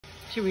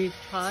Should we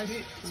pause?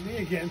 It's me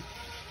again.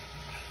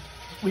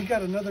 We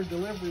got another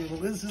delivery.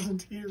 Liz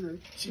isn't here.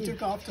 She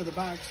took off to the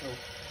back, so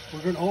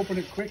we're going to open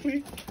it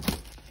quickly.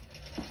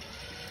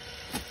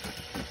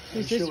 Who's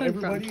and this show one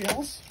everybody from?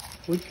 else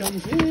what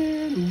comes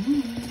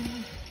in.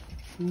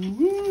 Ooh.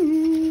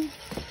 Ooh.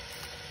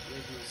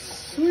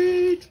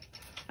 Sweet.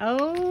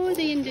 Oh,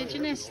 the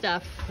Indigenous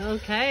stuff.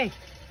 Okay.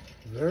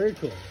 Very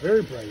cool.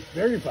 Very bright.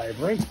 Very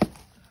vibrant.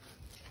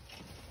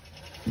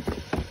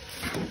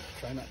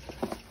 Try not.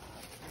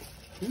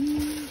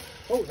 Ooh.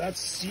 Oh, that's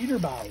cedar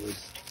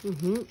boughs.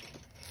 Mm-hmm.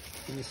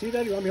 Can you see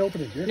that? You want me to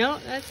open it here? No,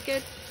 that's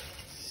good.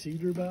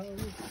 Cedar boughs.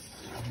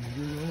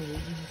 Cedar boughs.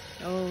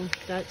 Oh,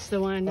 that's the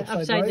one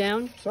upside right?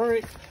 down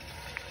Sorry.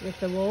 with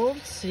the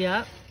wolves.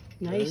 Yep.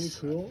 Nice.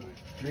 Very cool.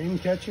 Dream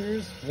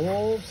catchers,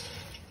 wolves.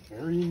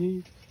 Very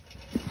neat.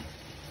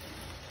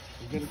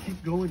 We're gonna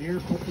keep going here.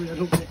 Hopefully I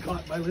don't get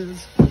caught by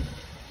Liz.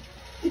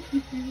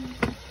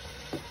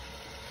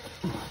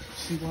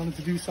 She wanted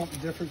to do something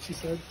different, she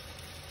said.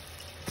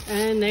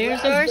 And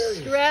there's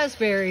Raspberries. our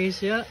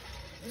raspberries. Yep.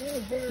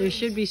 Raspberries. There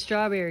should be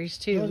strawberries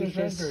too. No, there's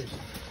because raspberries.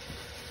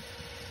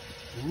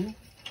 Ooh,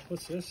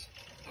 what's this?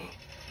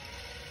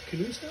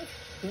 Canoe stuff?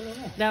 I don't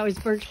know. that was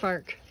birch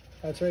bark.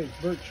 That's right,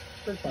 birch.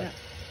 Birch bark. Yeah.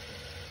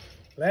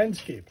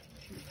 Landscape.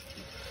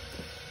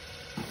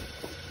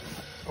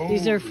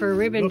 These are for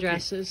ribbon looky-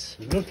 dresses.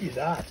 Looky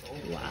that.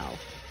 Oh, Wow.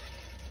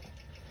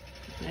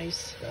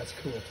 Nice. that's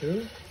cool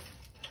too.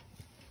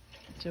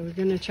 So we're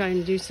gonna try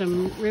and do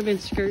some ribbon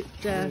skirt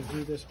We're gonna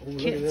do this. Oh, look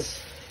at kits.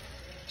 this.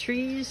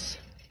 Trees.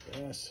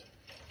 Yes,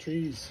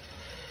 trees.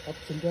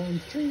 Ups and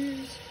down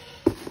trees.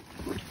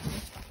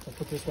 I'll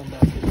put this one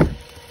back in here.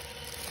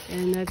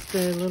 And that's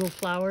the little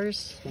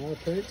flowers. Small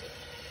plate.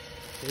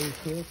 Very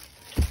cool.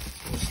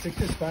 We'll stick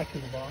this back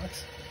in the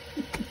box.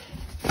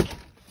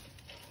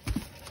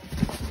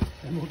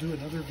 And we'll do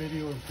another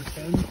video and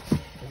pretend,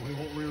 but we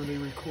won't really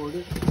record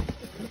it.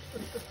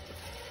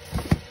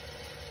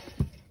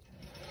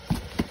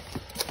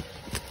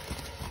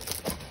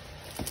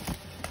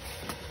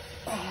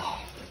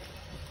 Oh.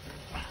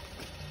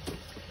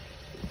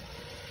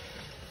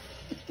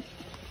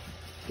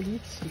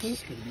 This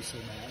is going to be so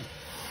mad.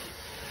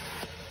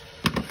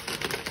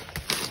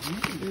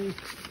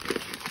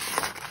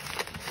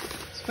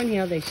 It's funny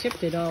how they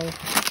shipped it all. I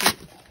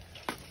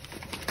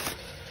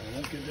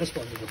won't get this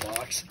one to the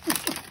box.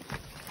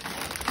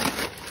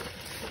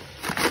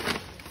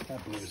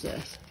 That blue's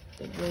nice.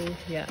 The blue,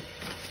 yeah.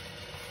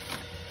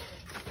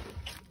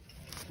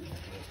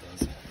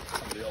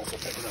 Somebody else will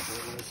pick it up.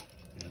 There it is.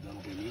 Yeah,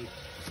 that'll be me.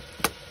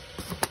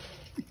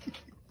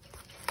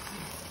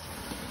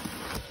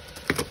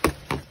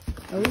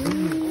 Oh,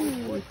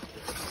 Boy.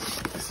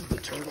 This is the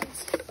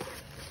turtles.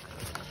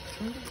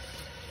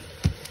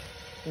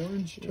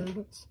 Orange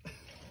turtles.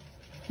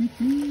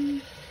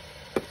 And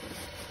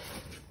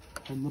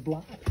the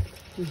black.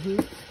 mm-hmm.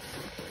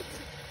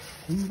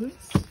 And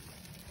this.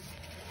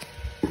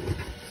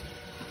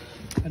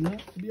 And not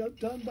to be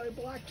outdone by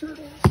black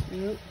turtles.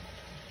 Yep.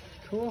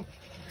 Cool.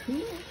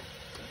 Cool.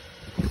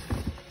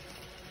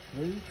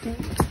 Very cool.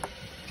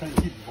 Trying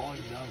to keep the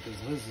volume down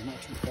because Liz is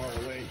not too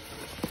far away.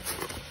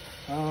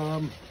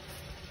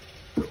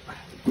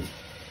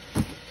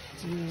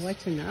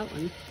 What's in that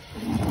one?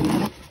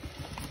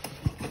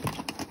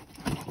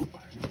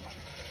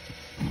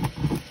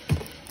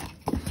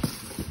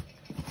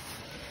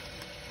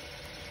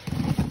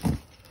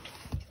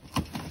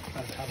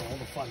 Trying to have all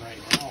the fun right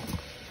now.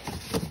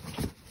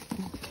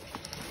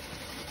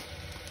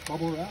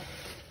 Bubble wrap.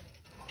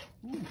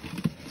 Ooh.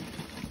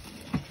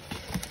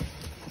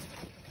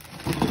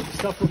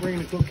 Stuff we're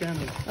bringing to Cook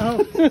Canada.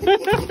 Oh,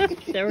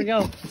 there we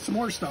go. Some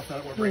more stuff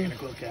that we're bringing to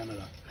Cook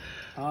Canada.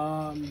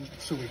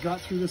 So we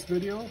got through this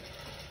video,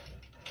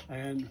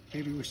 and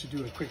maybe we should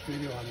do a quick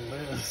video on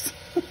Liz.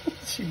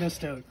 She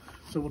missed out.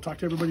 So we'll talk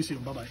to everybody soon.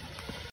 Bye-bye.